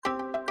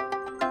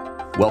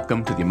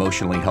Welcome to the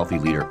Emotionally Healthy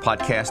Leader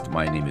podcast.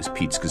 My name is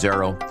Pete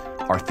Scazzaro.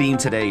 Our theme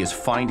today is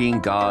finding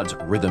God's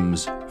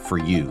rhythms for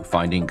you.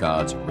 Finding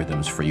God's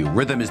rhythms for you.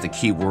 Rhythm is the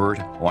key word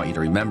I want you to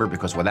remember,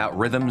 because without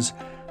rhythms,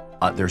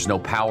 there's no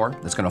power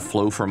that's going to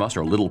flow from us,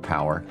 or little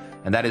power.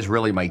 And that is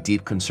really my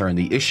deep concern.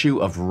 The issue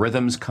of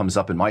rhythms comes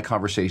up in my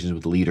conversations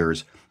with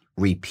leaders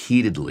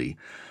repeatedly.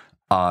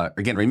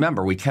 Again,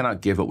 remember, we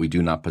cannot give what we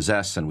do not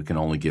possess, and we can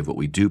only give what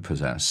we do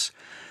possess.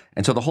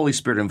 And so the Holy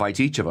Spirit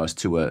invites each of us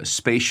to a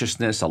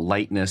spaciousness, a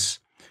lightness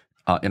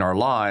in our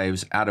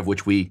lives out of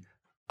which we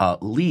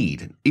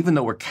lead, even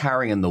though we're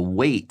carrying the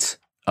weight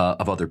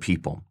of other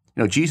people.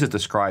 You know, Jesus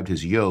described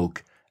his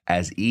yoke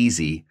as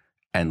easy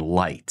and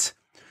light.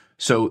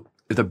 So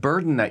if the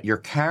burden that you're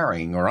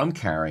carrying or I'm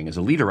carrying as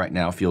a leader right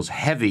now feels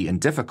heavy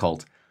and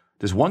difficult,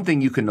 there's one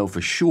thing you can know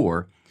for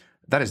sure: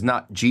 that is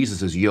not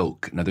Jesus's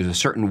yoke. Now, there's a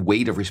certain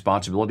weight of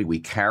responsibility we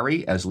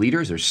carry as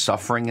leaders. There's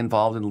suffering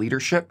involved in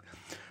leadership.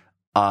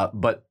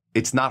 But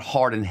it's not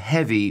hard and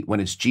heavy when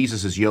it's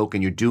Jesus's yoke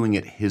and you're doing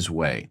it his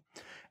way.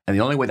 And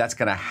the only way that's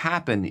going to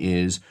happen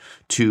is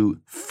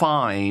to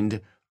find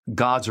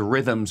God's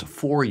rhythms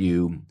for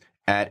you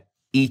at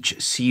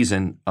each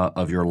season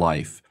of your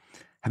life.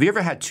 Have you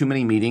ever had too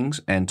many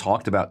meetings and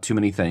talked about too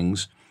many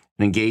things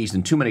and engaged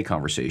in too many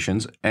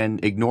conversations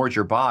and ignored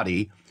your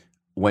body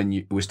when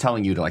it was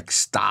telling you to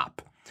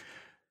stop?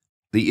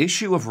 The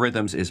issue of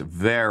rhythms is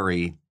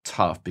very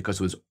tough because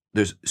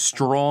there's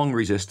strong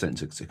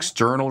resistance. It's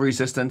external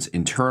resistance,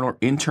 internal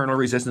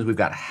resistance. We've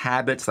got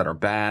habits that are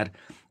bad.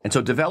 And so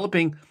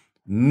developing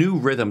new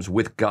rhythms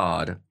with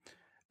God,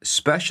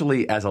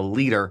 especially as a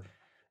leader,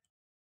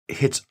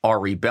 hits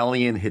our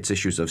rebellion, hits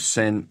issues of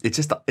sin.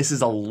 This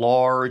is a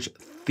large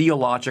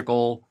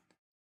theological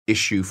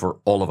issue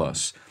for all of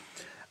us.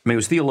 I mean, it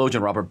was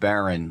theologian Robert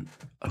Barron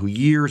who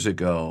years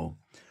ago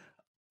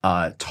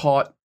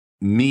taught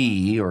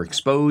me, or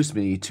exposed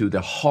me to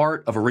the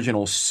heart of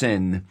original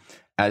sin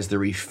as the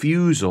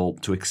refusal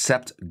to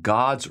accept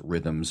God's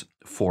rhythms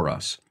for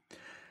us.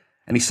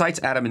 And he cites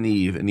Adam and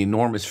Eve and the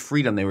enormous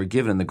freedom they were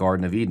given in the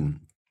Garden of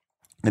Eden.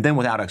 And then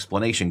without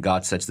explanation,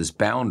 God sets this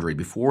boundary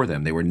before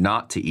them. They were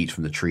not to eat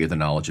from the tree of the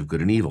knowledge of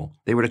good and evil.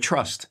 They were to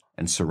trust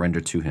and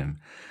surrender to him.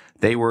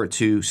 They were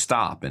to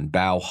stop and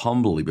bow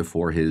humbly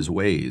before his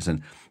ways.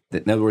 And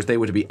in other words, they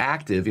were to be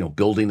active,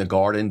 building the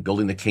garden,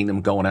 building the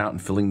kingdom, going out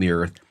and filling the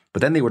earth.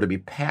 But then they were to be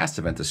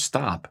passive and to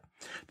stop.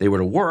 They were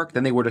to work,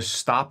 then they were to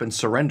stop and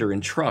surrender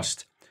and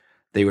trust.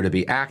 They were to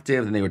be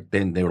active, then they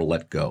were to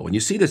let go. And you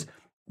see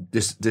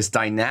this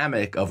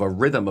dynamic of a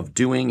rhythm of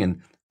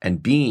doing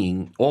and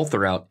being all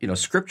throughout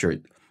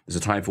Scripture. There's a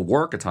time for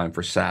work, a time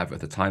for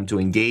Sabbath, a time to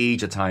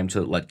engage, a time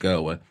to let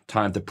go, a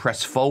time to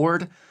press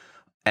forward,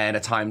 and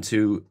a time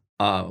to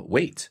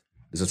wait.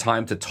 There's a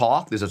time to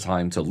talk, there's a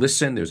time to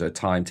listen, there's a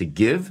time to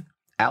give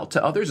out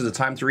to others, there's a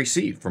time to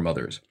receive from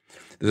others.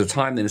 There's a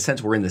time, in a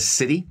sense, we're in the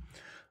city.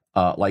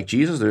 Like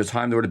Jesus, there's a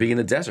time there to be in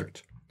the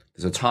desert.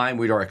 There's a time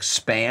we are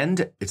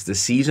expand. It's the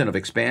season of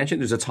expansion.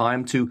 There's a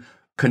time to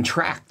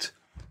contract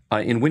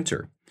in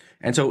winter.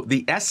 And so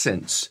the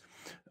essence,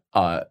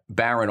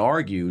 Barron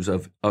argues,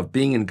 of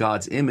being in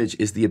God's image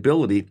is the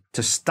ability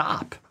to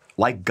stop,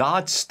 like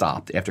God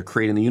stopped after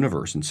creating the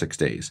universe in 6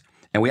 days.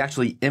 And we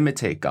actually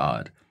imitate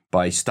God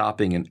by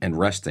stopping and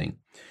resting.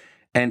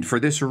 And for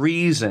this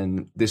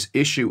reason, this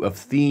issue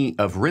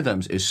of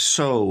rhythms is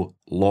so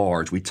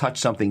large. We touch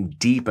something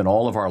deep in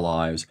all of our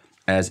lives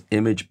as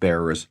image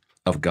bearers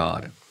of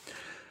God.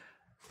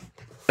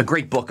 A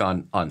great book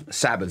on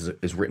Sabbath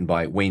is written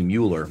by Wayne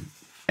Mueller,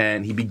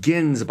 and he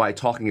begins by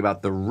talking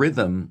about the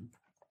rhythm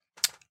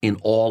in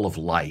all of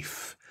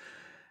life.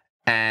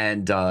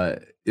 And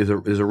there's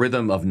a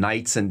rhythm of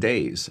nights and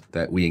days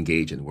that we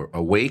engage in. We're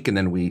awake and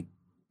then we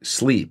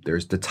sleep.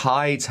 The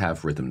tides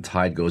have rhythm.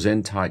 Tide goes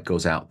in, tide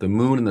goes out. The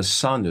moon and the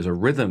sun, there's a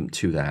rhythm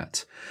to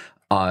that.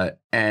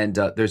 And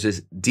there's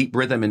this deep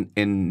rhythm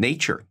in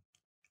nature,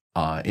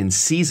 in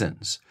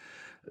seasons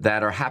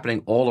that are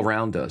happening all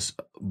around us.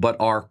 But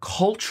our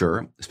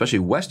culture, especially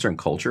Western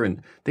culture,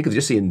 and think of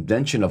just the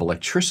invention of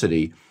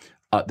electricity,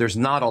 there's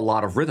not a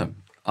lot of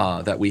rhythm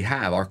that we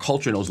have. Our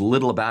culture knows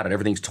little about it.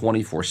 Everything's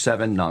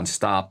 24/7,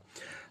 nonstop,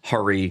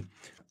 hurry.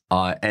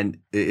 And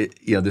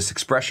this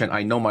expression,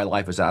 I know my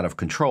life is out of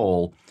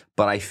control,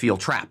 but I feel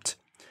trapped.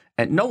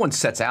 And no one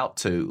sets out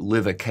to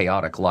live a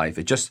chaotic life.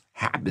 It just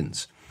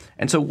happens.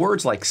 And so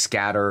words like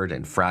scattered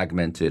and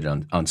fragmented,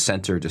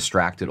 uncentered,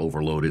 distracted,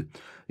 overloaded,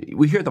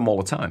 we hear them all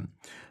the time.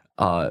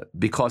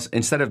 Because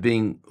instead of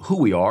being who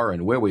we are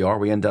and where we are,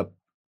 we end up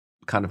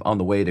kind of on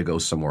the way to go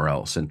somewhere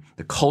else. And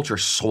the culture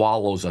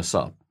swallows us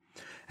up.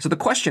 So the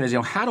question is,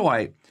 how do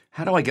I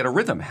get a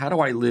rhythm? How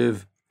do I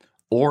live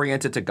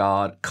oriented to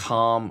God,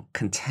 calm,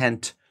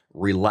 content,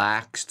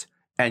 relaxed,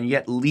 and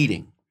yet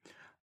leading?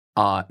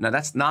 Now,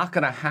 that's not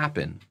going to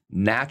happen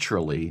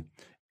naturally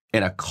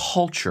in a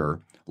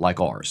culture like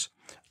ours,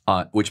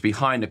 which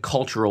behind the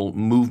cultural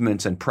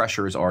movements and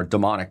pressures are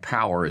demonic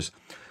powers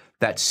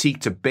that seek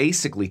to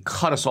basically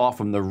cut us off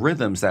from the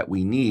rhythms that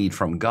we need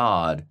from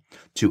God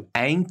to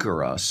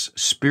anchor us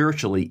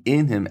spiritually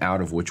in Him,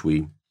 out of which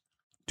we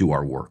do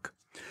our work.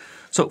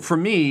 So for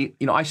me,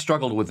 I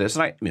struggled with this,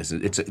 and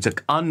it's an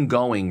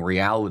ongoing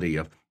reality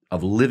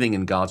of living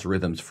in God's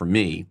rhythms for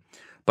me.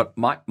 But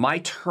my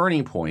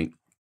turning point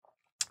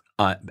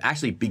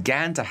actually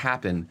began to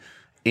happen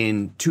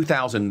in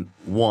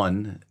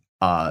 2001,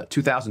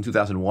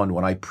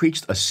 when I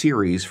preached a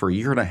series for a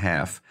year and a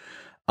half.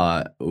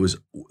 It was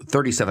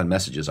 37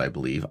 messages, I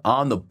believe,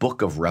 on the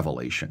book of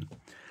Revelation.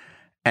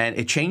 And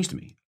it changed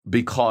me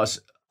because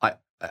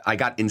I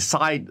got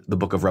inside the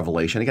book of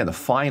Revelation, again, the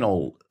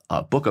final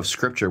book of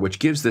Scripture, which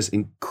gives this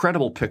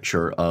incredible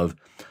picture of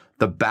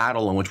the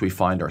battle in which we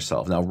find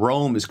ourselves. Now,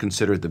 Rome is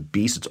considered the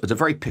beast. It's a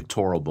very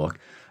pictorial book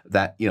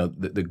that,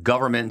 the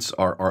governments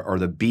are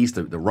the beast,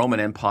 the Roman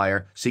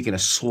Empire, seeking to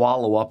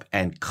swallow up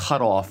and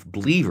cut off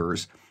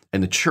believers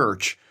in the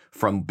church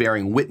from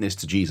bearing witness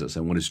to Jesus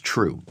and what is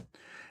true.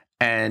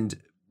 And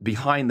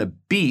behind the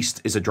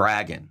beast is a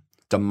dragon,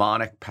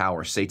 demonic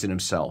power, Satan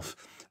himself.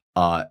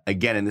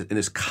 Again, in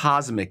this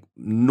cosmic,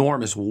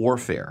 enormous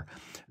warfare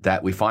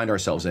that we find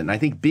ourselves in. And I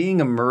think being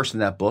immersed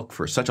in that book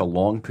for such a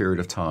long period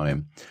of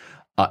time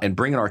and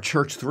bringing our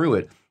church through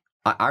it,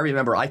 I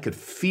remember I could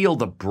feel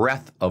the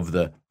breath of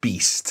the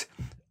beast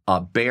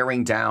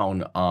bearing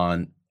down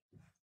on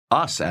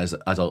us as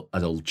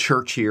a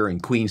church here in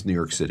Queens, New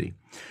York City.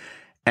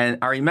 And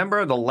I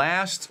remember the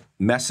last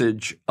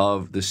message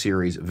of the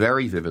series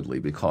very vividly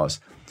because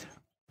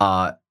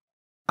I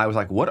was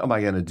like, what am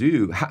I going to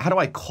do? How do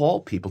I call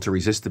people to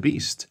resist the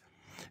beast?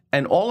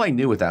 And all I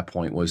knew at that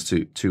point was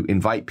to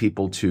invite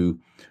people to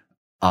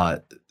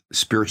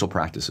spiritual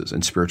practices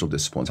and spiritual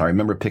disciplines. I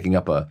remember picking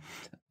up a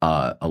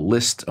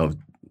list of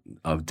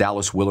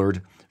Dallas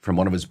Willard from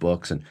one of his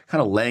books and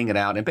kind of laying it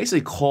out and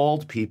basically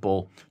called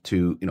people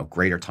to,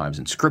 greater times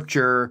in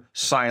Scripture,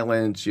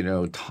 silence,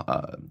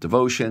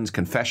 devotions,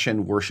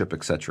 confession, worship,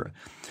 etc.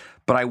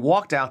 But I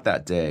walked out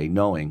that day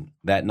knowing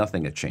that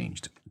nothing had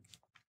changed,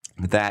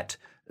 that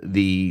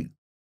the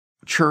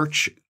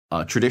church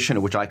tradition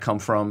of which I come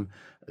from,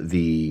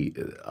 the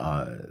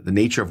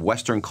nature of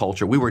Western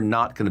culture, we were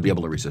not going to be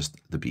able to resist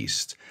the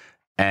beast.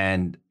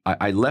 And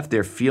I left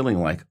there feeling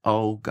like,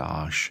 oh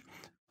gosh,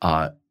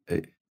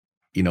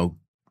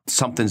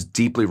 something's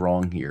deeply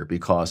wrong here,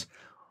 because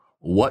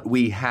what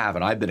we have,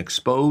 and I've been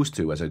exposed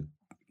to as a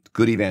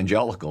good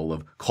evangelical,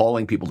 of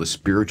calling people to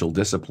spiritual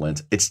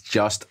disciplines, it's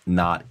just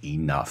not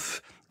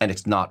enough, and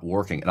it's not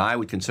working. And I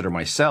would consider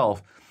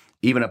myself,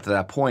 even up to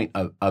that point,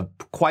 a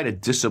quite a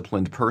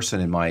disciplined person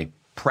in my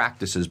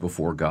practices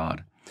before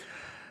God.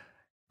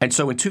 And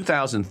so in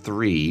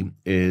 2003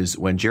 is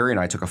when Jerry and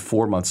I took a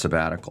 4-month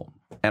sabbatical.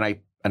 And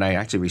I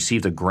actually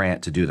received a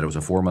grant to do that. It was a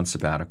 4-month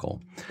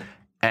sabbatical.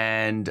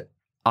 And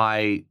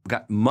I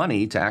got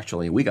money to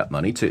actually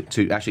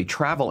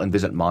travel and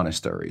visit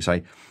monasteries.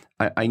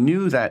 I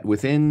knew that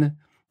within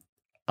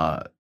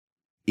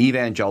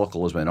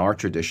evangelicalism and our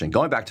tradition,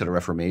 going back to the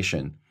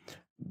Reformation,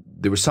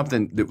 there was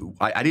something that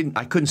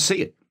I couldn't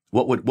see it.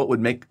 What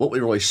would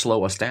really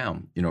slow us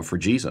down, for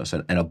Jesus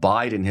and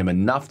abide in him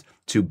enough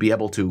to be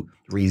able to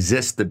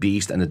resist the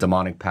beast and the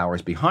demonic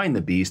powers behind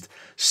the beast,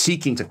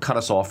 seeking to cut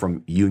us off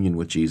from union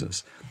with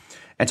Jesus.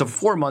 And so for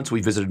 4 months,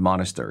 we visited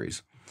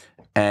monasteries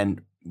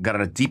and got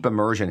a deep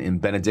immersion in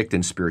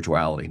Benedictine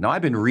spirituality. Now,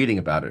 I've been reading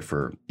about it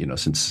for,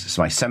 since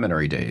my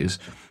seminary days,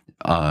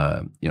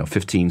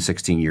 15,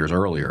 16 years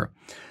earlier.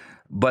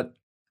 But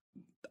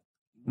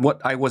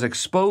what I was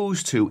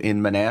exposed to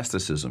in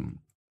monasticism,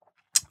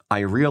 I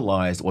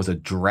realized was a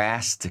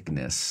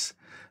drasticness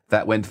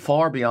that went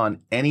far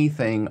beyond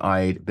anything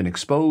I'd been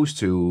exposed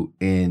to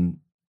in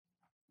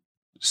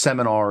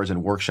seminars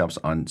and workshops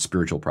on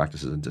spiritual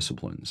practices and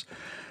disciplines.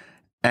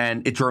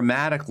 And it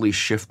dramatically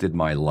shifted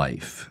my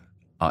life.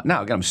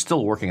 Now, again, I'm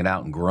still working it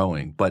out and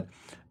growing, but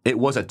it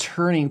was a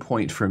turning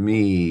point for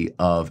me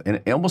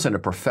almost in a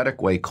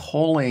prophetic way,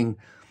 calling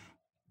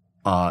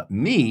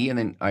me, and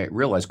then I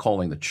realized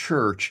calling the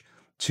church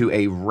to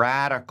a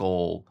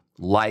radical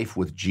life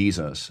with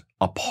Jesus,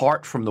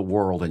 apart from the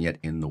world and yet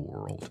in the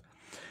world.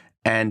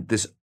 And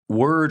this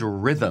word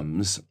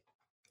rhythms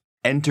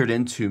entered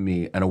into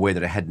me in a way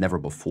that I had never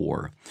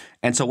before.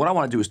 And so what I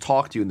want to do is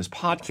talk to you in this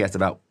podcast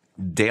about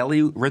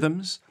daily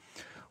rhythms,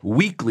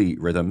 weekly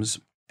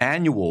rhythms,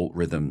 annual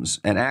rhythms,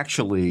 and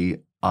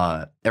actually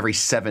every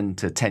 7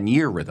 to 10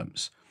 year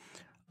rhythms.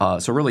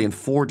 So really in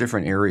 4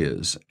 different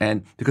areas.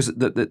 And because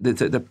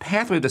the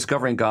pathway of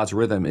discovering God's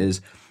rhythm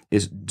is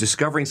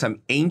discovering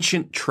some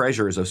ancient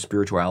treasures of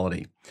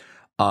spirituality,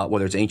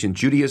 whether it's ancient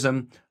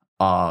Judaism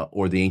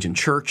or the ancient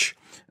church,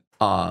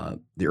 the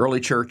early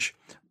church.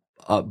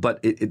 But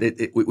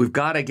we've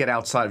got to get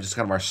outside of just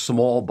kind of our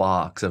small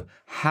box of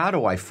how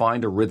do I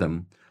find a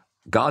rhythm,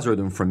 God's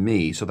rhythm for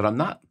me, so that I'm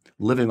not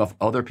living off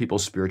other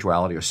people's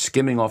spirituality or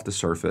skimming off the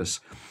surface,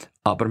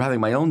 but I'm having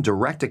my own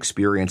direct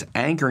experience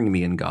anchoring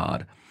me in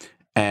God.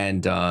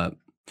 And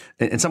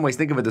in some ways,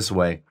 think of it this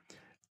way.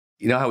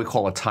 You know how we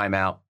call a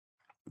timeout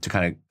to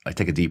kind of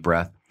take a deep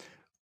breath?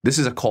 This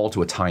is a call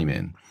to a time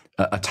in,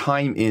 a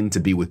time in to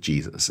be with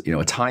Jesus,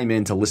 a time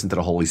in to listen to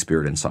the Holy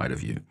Spirit inside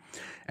of you.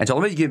 And so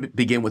let me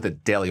begin with the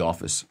daily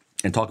office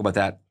and talk about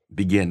that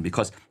begin,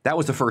 because that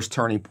was the first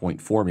turning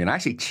point for me. And I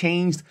actually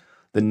changed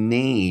the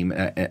name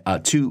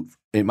to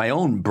in my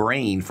own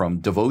brain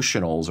from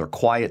devotionals or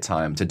quiet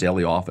time to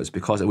daily office,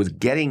 because it was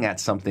getting at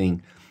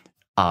something,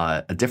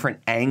 a different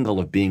angle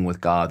of being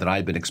with God that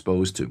I'd been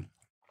exposed to.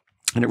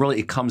 And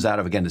it comes out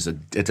of, again,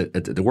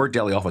 the word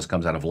daily office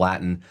comes out of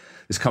Latin.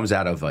 This comes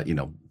out of,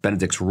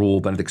 Benedict's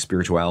rule, Benedict's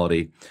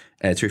spirituality,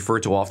 and it's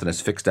referred to often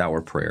as fixed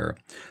hour prayer.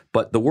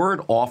 But the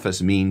word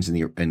office means in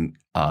the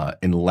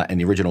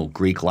original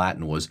Greek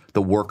Latin was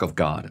the work of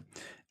God.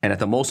 And that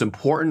the most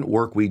important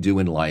work we do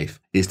in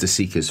life is to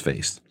seek his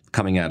face,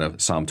 coming out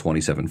of Psalm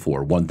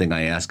 27:4. One thing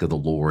I ask of the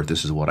Lord,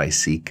 this is what I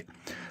seek,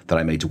 that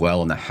I may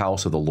dwell in the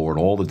house of the Lord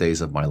all the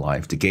days of my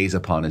life, to gaze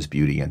upon his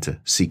beauty and to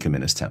seek him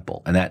in his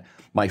temple. And that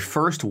my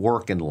first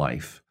work in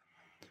life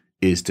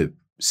is to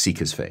seek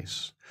his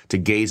face, to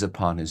gaze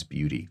upon his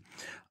beauty.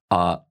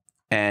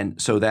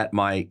 And so that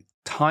my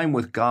time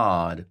with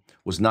God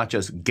was not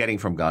just getting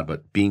from God,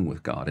 but being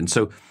with God. And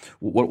so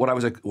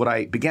what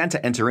I began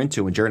to enter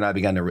into, and Jerry and I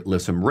began to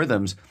live some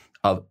rhythms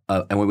of,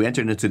 and when we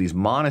entered into these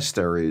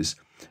monasteries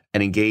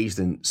and engaged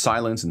in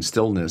silence and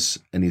stillness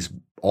in these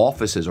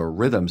offices or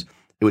rhythms,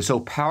 it was so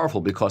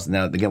powerful because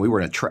now, again, we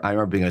were I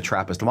remember being in a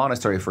Trappist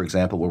monastery, for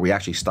example, where we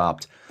actually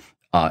stopped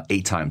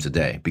 8 times a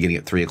day, beginning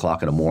at 3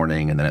 o'clock in the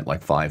morning, and then at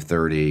like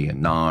 5:30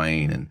 and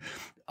 9,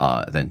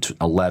 and then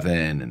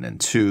 11, and then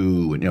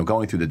 2, and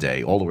going through the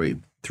day all the way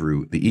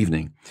through the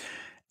evening.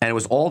 And it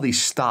was all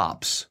these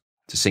stops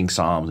to sing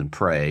psalms and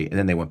pray, and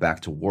then they went back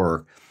to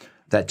work,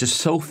 that just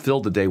so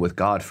filled the day with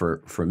God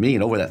for me.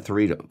 And over that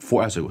 3 to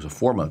 4, actually it was a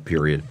 4-month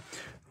period,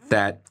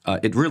 that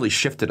it really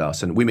shifted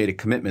us. And we made a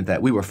commitment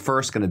that we were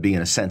first going to be,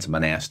 in a sense,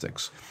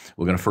 monastics.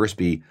 We're going to first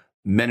be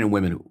men and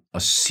women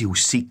who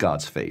seek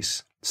God's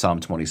face, Psalm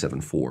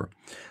 27:4.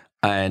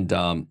 And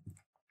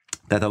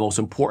that the most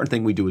important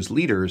thing we do as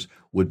leaders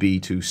would be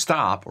to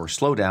stop or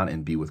slow down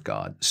and be with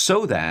God,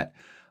 so that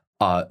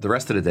the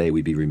rest of the day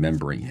we'd be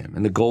remembering him.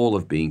 And the goal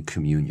of being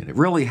communion. It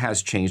really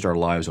has changed our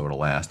lives over the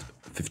last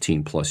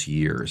 15 plus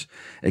years.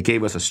 It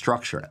gave us a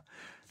structure.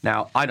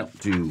 Now, I don't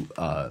do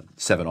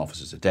 7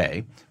 offices a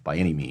day by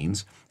any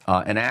means.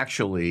 And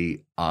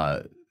actually,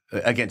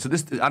 again, so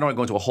this, I don't want to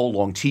go into a whole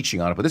long teaching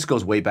on it, but this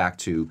goes way back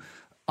to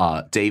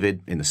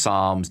David in the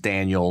Psalms,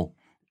 Daniel,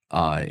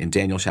 in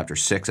Daniel chapter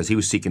 6, as he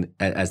was seeking,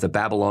 as the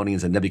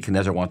Babylonians and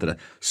Nebuchadnezzar wanted to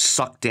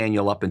suck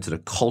Daniel up into the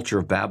culture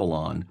of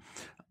Babylon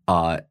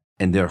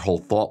and their whole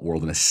thought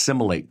world and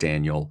assimilate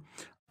Daniel.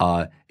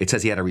 It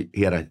says he had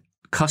a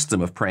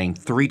custom of praying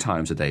 3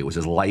 times a day. It was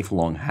his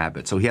lifelong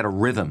habit. So he had a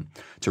rhythm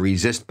to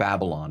resist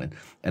Babylon.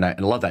 And I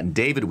love that. And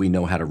David, we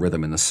know, had a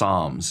rhythm in the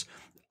Psalms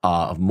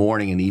of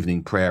morning and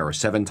evening prayer, or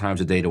 7 times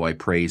a day do I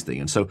praise thee.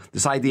 And so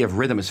this idea of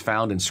rhythm is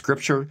found in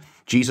Scripture.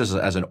 Jesus,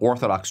 as an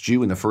Orthodox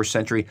Jew in the first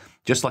century,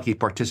 just like he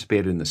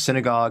participated in the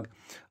synagogue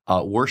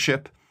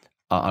worship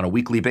on a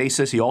weekly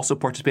basis, he also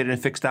participated in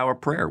fixed hour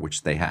prayer,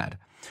 which they had.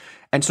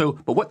 And so,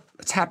 but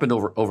what's happened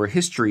over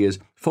history is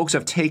folks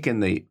have taken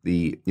the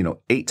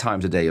 8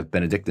 times a day of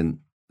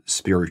Benedictine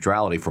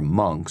spirituality from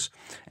monks,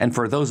 and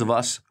for those of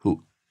us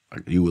who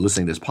you were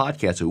listening to this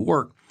podcast who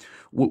work,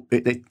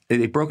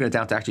 they've broken it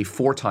down to actually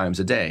 4 times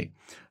a day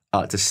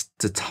to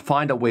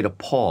find a way to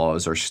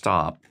pause or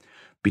stop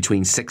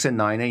between 6 and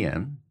 9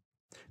 a.m.,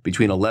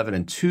 between 11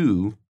 and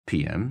 2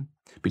 p.m.,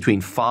 between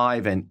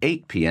 5 and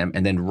 8 p.m.,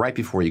 and then right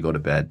before you go to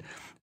bed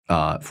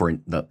for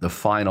the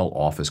final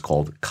office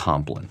called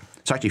Compline.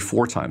 It's actually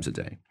 4 times a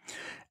day.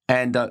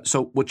 And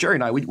so what Jerry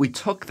and I, we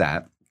took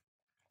that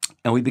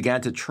and we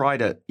began to try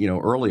to,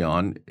 early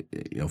on,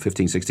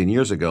 15, 16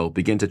 years ago,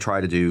 begin to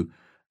try to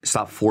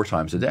stop 4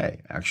 times a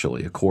day,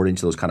 actually, according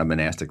to those kind of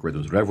monastic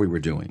rhythms, whatever we were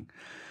doing.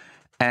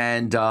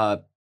 And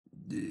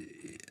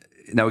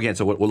now again,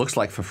 so what looks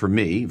like for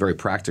me, very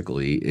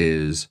practically,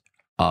 is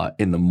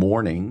in the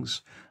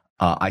mornings,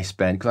 I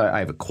spend, because I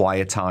have a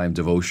quiet time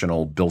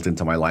devotional built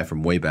into my life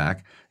from way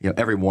back.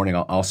 Every morning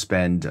I'll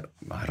spend,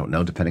 I don't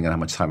know, depending on how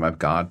much time I've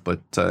got,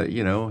 but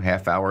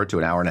half hour to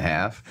an hour and a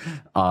half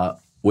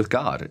with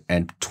God,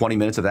 and 20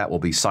 minutes of that will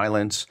be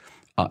silence,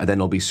 and then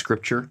there'll be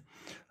Scripture.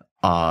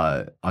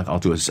 I'll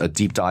do a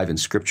deep dive in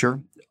Scripture.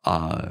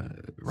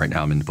 Right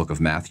now I'm in the book of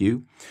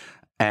Matthew,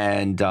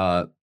 and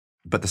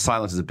but the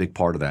silence is a big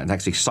part of that. And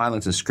actually,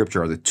 silence and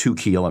Scripture are the 2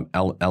 key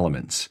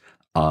elements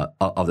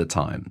of the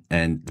time,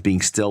 and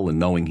being still and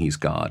knowing he's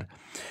God.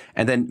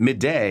 And then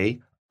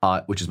midday,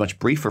 which is much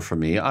briefer for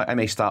me, I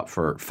may stop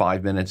for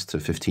 5 minutes to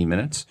 15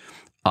 minutes.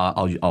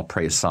 I'll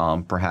pray a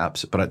psalm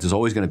perhaps, but there's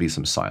always going to be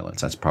some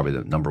silence. That's probably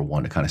the number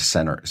one, to kind of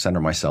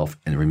center myself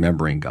in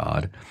remembering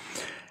God.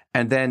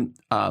 And then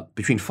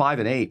between 5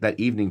 and 8, that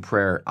evening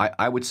prayer,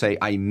 I would say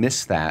I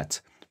miss that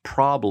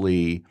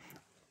probably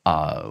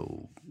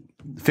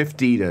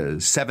 50 to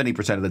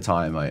 70% of the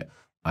time.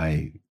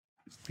 I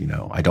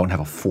don't have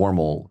a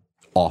formal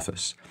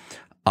office.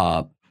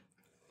 And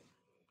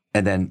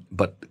then,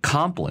 but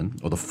Compline,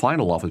 or the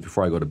final office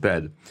before I go to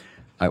bed,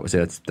 I would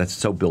say that's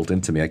so built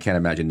into me. I can't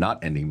imagine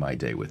not ending my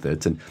day with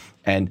it.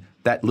 And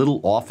that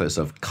little office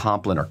of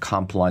Compline or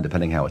Compline,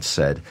 depending how it's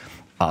said,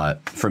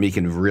 for me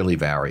can really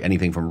vary.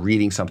 Anything from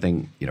reading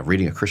something,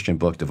 reading a Christian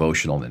book,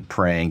 devotional, and then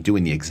praying,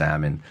 doing the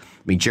examen.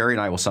 I mean, Jerry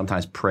and I will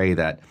sometimes pray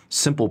that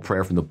simple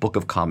prayer from the Book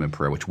of Common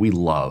Prayer, which we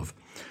love,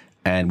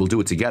 and we'll do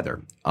it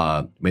together.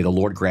 May the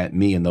Lord grant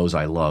me and those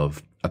I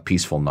love a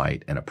peaceful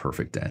night and a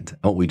perfect end.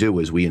 And what we do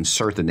is we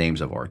insert the names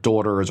of our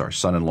daughters, our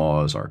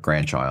son-in-laws, our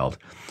grandchild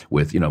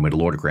with, may the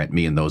Lord grant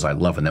me and those I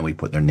love, and then we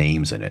put their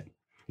names in it.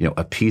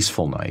 A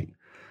peaceful night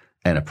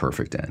and a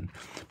perfect end.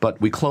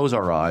 But we close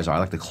our eyes. I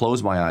like to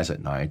close my eyes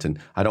at night, and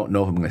I don't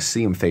know if I'm going to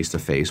see him face to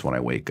face when I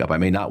wake up. I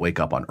may not wake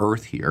up on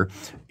earth here,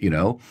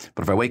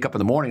 but if I wake up in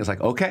the morning, it's like,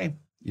 okay,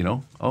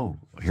 oh,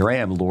 here I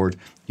am, Lord,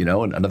 and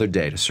another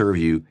day to serve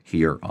you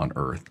here on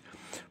earth.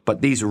 But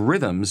these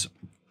rhythms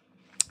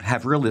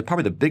have really,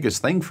 probably the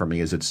biggest thing for me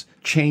is it's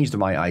changed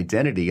my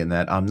identity in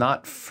that I'm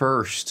not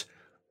first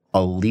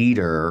a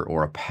leader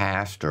or a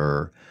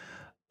pastor,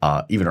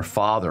 even a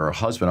father or a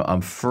husband.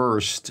 I'm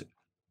first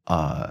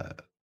a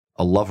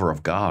lover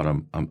of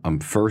God. I'm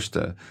first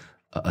a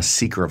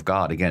seeker of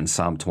God. Again,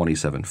 Psalm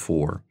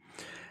 27:4.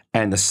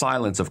 And the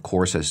silence, of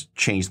course, has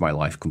changed my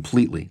life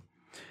completely.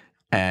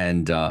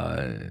 And,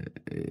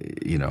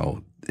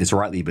 it's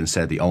rightly been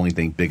said, the only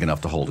thing big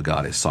enough to hold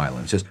God is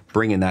silence. Just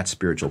bring in that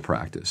spiritual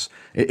practice.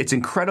 It's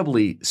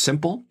incredibly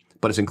simple,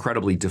 but it's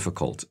incredibly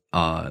difficult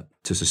to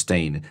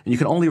sustain. And you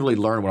can only really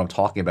learn what I'm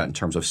talking about in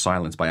terms of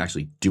silence by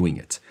actually doing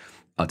it.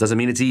 It doesn't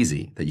mean it's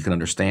easy, that you can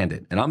understand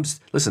it. And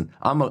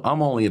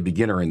I'm only a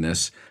beginner in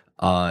this,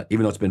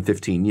 even though it's been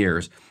 15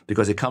 years,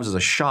 because it comes as a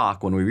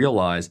shock when we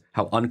realize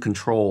how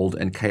uncontrolled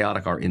and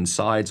chaotic our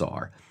insides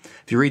are.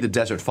 If you read the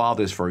Desert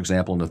Fathers, for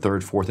example, in the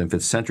 3rd, 4th, and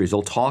 5th centuries,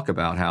 they'll talk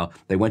about how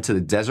they went to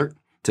the desert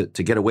to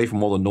get away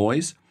from all the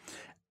noise,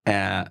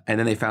 and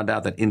then they found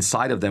out that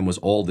inside of them was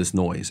all this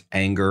noise: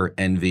 anger,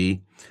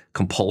 envy,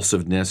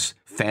 compulsiveness,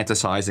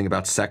 fantasizing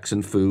about sex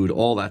and food,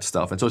 all that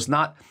stuff. And so it's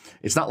not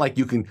like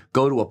you can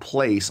go to a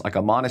place like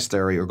a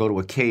monastery or go to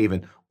a cave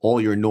and all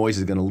your noise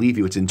is going to leave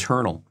you. It's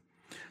internal.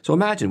 So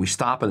imagine we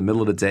stop in the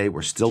middle of the day,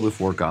 we're still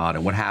before God,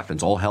 and what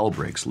happens? All hell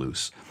breaks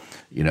loose.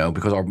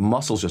 Because our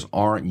muscles just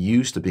aren't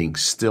used to being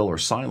still or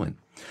silent.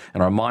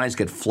 And our minds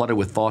get flooded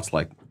with thoughts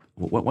like,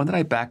 when did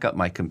I back up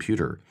my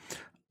computer?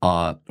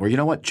 Or you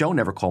know what? Joe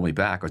never called me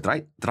back. Or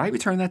did I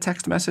return that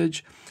text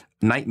message?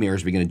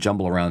 Nightmares begin to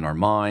jumble around in our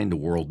mind, the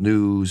world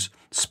news,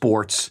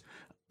 sports,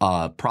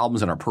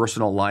 problems in our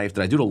personal life.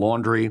 Did I do the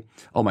laundry?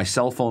 Oh, my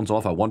cell phone's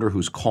off. I wonder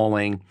who's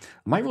calling.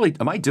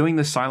 Am I doing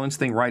this silence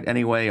thing right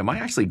anyway? Am I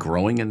actually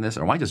growing in this?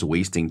 Or am I just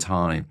wasting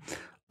time?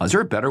 Is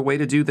there a better way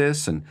to do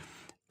this?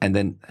 And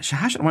then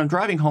when I'm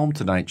driving home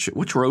tonight,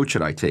 which road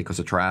should I take because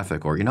of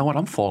traffic? Or, you know what,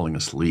 I'm falling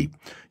asleep.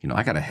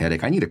 I got a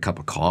headache. I need a cup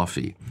of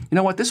coffee. You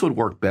know what, this would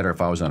work better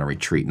if I was on a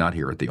retreat, not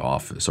here at the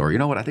office. Or, you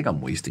know what, I think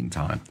I'm wasting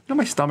time.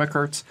 My stomach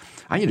hurts.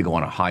 I need to go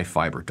on a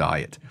high-fiber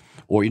diet.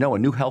 Or, a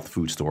new health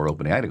food store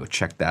opening. I got to go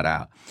check that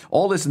out.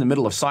 All this in the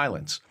middle of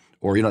silence.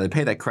 Or, they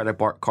pay that credit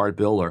card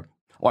bill. Or,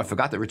 oh, I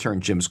forgot to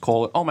return Jim's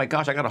call. Oh, my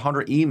gosh, I got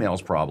 100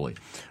 emails probably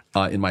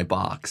in my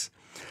box.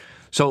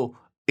 So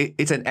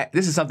it's an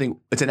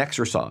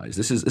exercise.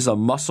 This is a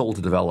muscle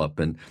to develop,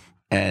 and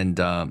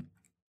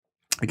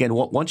again,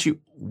 once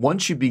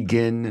you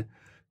begin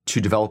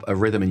to develop a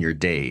rhythm in your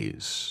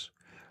days,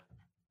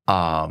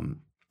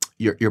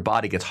 your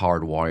body gets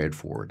hardwired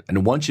for it,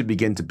 and once you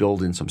begin to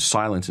build in some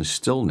silence and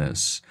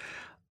stillness,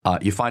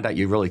 you find out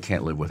you really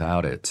can't live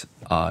without it.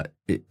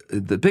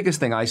 The biggest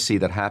thing I see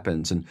that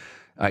happens, and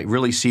I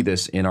really see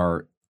this in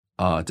our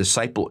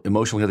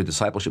emotionally healthy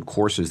discipleship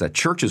courses that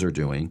churches are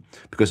doing,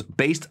 because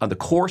based on the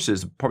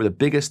courses, probably the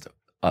biggest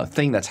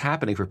thing that's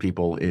happening for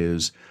people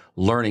is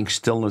learning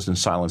stillness and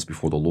silence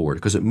before the Lord,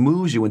 because it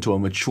moves you into a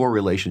mature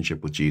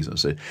relationship with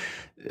Jesus.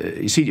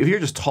 You see, if you're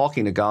just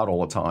talking to God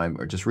all the time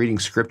or just reading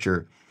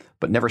Scripture,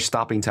 but never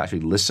stopping to actually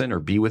listen or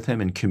be with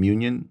Him in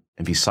communion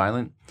and be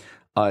silent,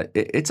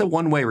 it's a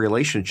one-way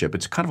relationship.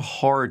 It's kind of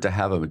hard to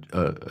have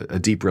a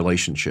deep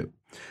relationship.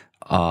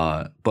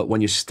 But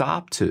when you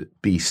stop to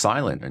be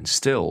silent and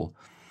still,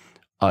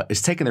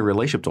 it's taking the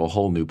relationship to a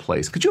whole new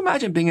place. Could you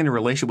imagine being in a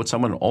relationship with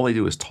someone and all they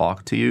do is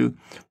talk to you,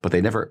 but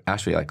they never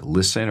actually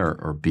listen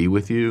or be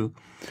with you?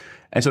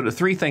 And so the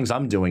three things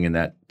I'm doing in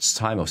that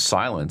time of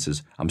silence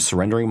is I'm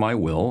surrendering my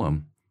will.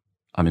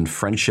 I'm in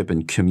friendship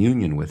and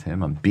communion with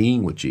Him. I'm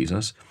being with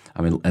Jesus.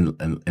 I'm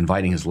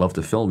inviting His love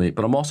to fill me,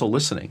 but I'm also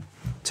listening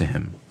to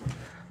Him.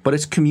 But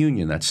it's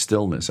communion, that's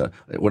stillness.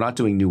 We're not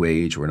doing New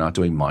Age. We're not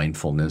doing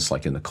mindfulness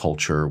like in the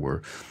culture.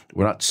 We're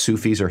not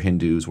Sufis or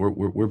Hindus.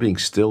 We're being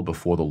still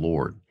before the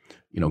Lord.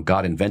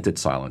 God invented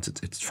silence.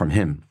 It's from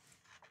Him.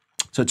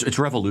 So it's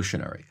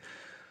revolutionary.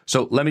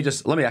 So let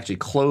me actually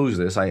close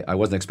this. I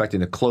wasn't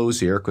expecting to close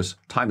here because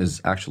time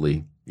is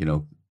actually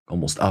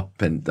almost up,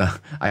 and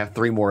I have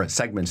 3 more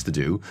segments to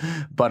do.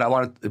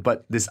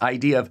 But this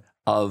idea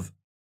of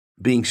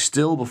being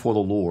still before the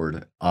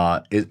Lord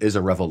is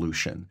a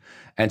revolution.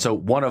 And so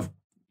one of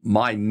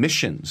my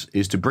missions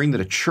is to bring to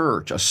the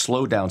church a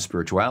slow down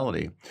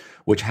spirituality,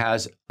 which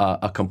has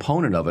a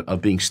component of it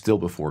of being still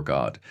before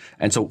God.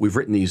 And so we've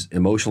written these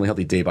emotionally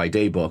healthy day by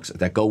day books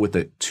that go with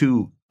the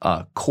 2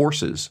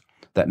 courses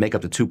that make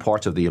up the two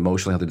parts of the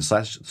emotionally healthy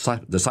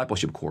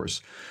discipleship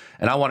course.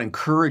 And I want to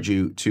encourage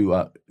you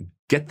to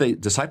get the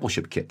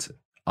discipleship kit.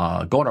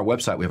 Go on our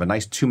website. We have a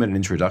nice 2-minute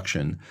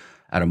introduction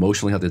at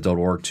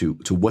emotionallyhealthy.org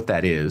to what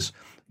that is.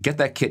 Get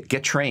that kit,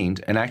 get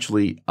trained, and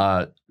actually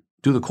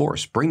do the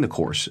course. Bring the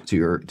course to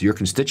your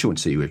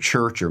constituency, your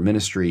church, your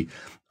ministry.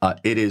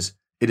 It is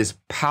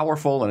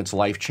powerful and it's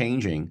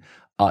life-changing.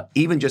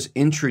 Even just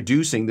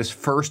introducing this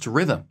first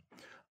rhythm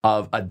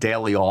of a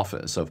daily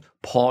office, of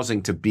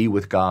pausing to be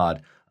with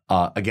God,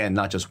 again,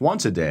 not just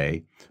once a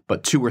day,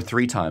 but 2 or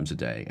 3 times a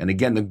day. And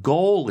again, the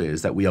goal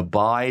is that we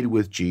abide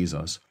with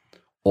Jesus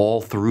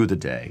all through the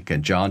day.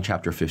 Again, John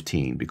chapter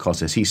 15,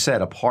 because as he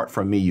said, apart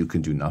from me, you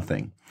can do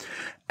nothing.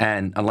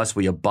 And unless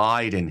we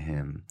abide in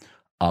him,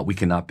 we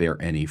cannot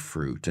bear any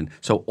fruit. And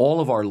so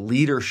all of our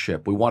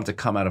leadership, we want it to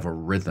come out of a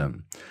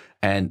rhythm.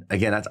 And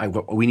again,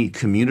 we need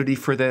community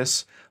for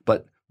this,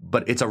 but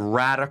it's a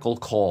radical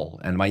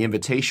call. And my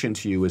invitation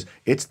to you is,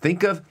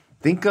 think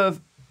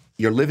of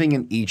you're living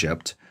in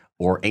Egypt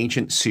or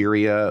ancient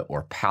Syria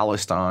or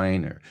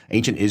Palestine or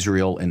ancient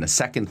Israel in the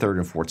 2nd, 3rd,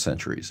 and 4th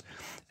centuries.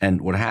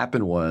 And what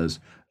happened was,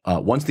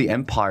 once the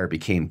empire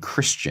became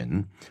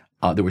Christian,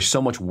 there was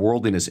so much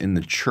worldliness in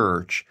the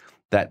church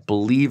that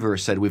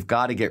believers said, we've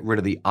got to get rid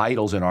of the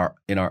idols in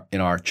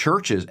our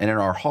churches and in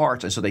our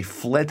hearts. And so they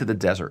fled to the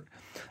desert,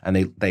 and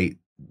they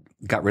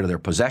got rid of their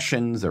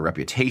possessions, their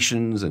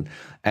reputations, and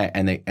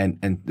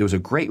there was a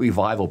great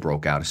revival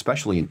broke out,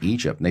 especially in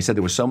Egypt. And they said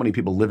there were so many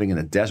people living in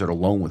the desert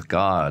alone with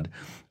God,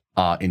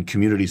 in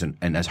communities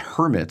and as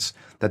hermits,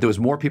 that there was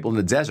more people in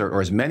the desert, or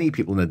as many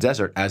people in the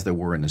desert as there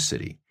were in the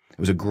city. It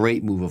was a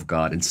great move of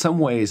God. In some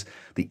ways,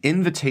 the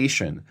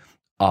invitation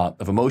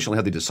of emotionally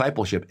healthy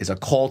discipleship is a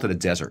call to the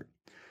desert.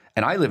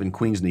 And I live in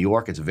Queens, New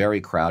York. It's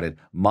very crowded.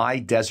 My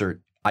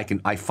desert,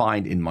 I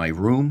find in my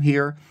room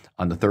here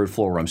on the 3rd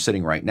floor where I'm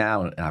sitting right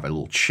now. And I have a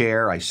little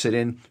chair I sit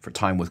in for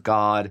time with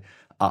God.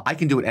 I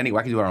can do it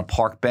anywhere. I can do it on a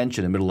park bench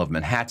in the middle of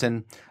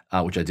Manhattan,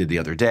 which I did the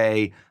other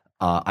day.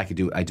 I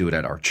do it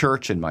at our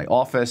church, in my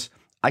office.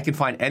 I can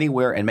find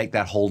anywhere and make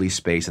that holy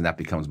space, and that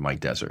becomes my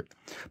desert.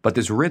 But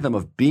this rhythm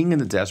of being in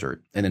the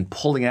desert and then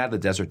pulling out of the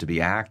desert to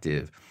be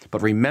active,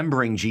 but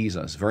remembering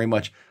Jesus, very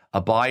much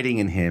abiding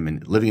in him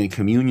and living in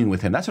communion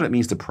with him. That's what it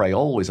means to pray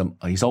always.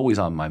 He's always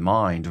on my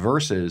mind,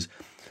 versus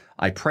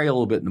I pray a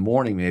little bit in the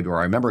morning maybe, or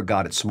I remember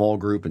God at small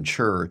group and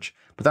church,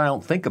 but then I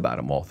don't think about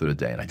him all through the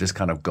day, and I just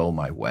kind of go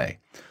my way.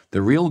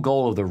 The real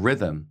goal of the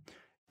rhythm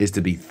is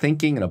to be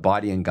thinking and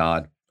abiding in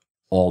God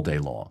all day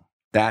long.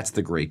 That's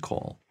the great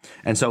call.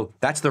 And so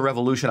that's the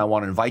revolution I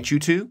want to invite you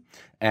to.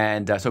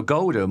 And so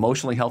go to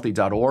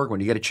emotionallyhealthy.org when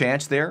you get a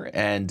chance there,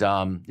 and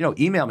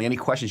email me any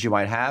questions you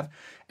might have.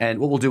 And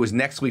what we'll do is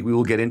next week we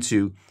will get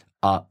into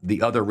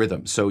the other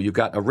rhythm. So you've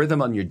got a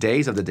rhythm on your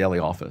days of the daily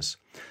office.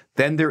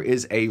 Then there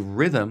is a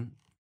rhythm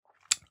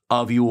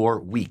of your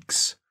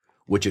weeks,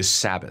 which is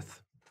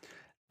Sabbath.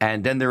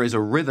 And then there is a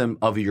rhythm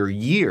of your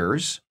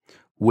years,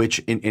 which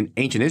in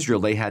ancient Israel,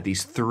 they had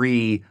these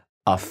 3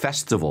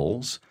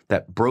 festivals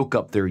that broke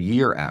up their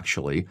year,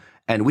 actually.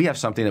 And we have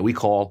something that we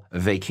call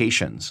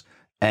vacations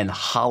and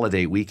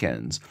holiday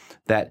weekends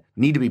that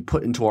need to be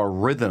put into our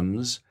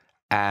rhythms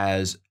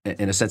as,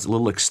 in a sense,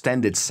 little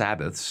extended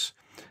Sabbaths.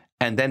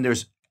 And then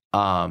there's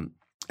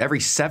every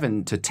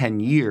 7 to 10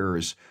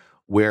 years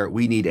where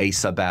we need a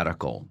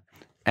sabbatical.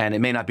 And it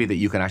may not be that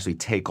you can actually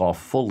take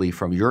off fully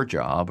from your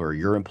job or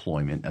your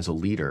employment as a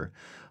leader,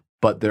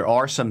 but there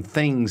are some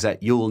things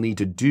that you will need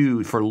to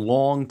do for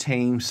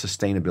long-term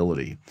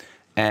sustainability.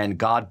 And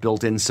God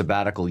built in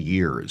sabbatical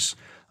years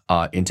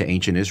into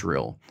ancient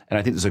Israel. And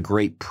I think there's a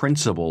great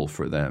principle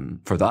for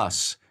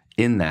us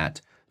in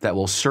that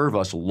will serve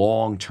us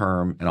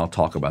long-term, and I'll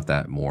talk about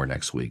that more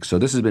next week. So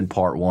this has been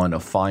part 1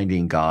 of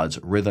finding God's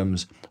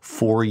rhythms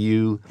for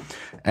you.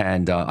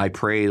 And I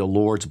pray the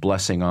Lord's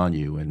blessing on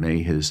you, and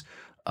may his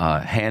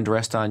hand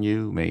rest on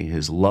you, may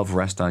his love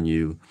rest on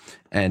you,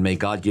 and may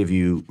God give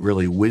you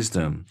really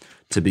wisdom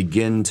to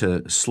begin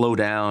to slow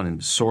down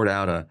and sort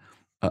out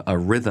a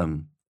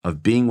rhythm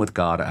of being with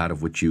God out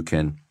of which you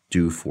can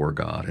do for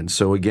God. And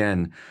so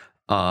again,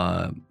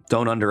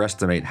 don't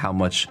underestimate how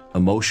much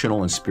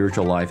emotional and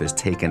spiritual life is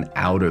taken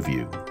out of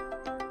you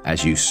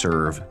as you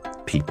serve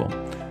people.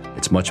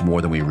 It's much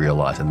more than we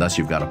realize, and thus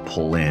you've got to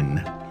pull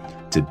in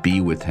to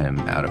be with him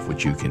out of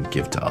which you can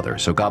give to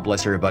others. So God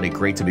bless everybody.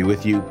 Great to be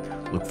with you.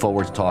 Look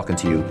forward to talking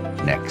to you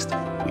next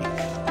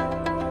week.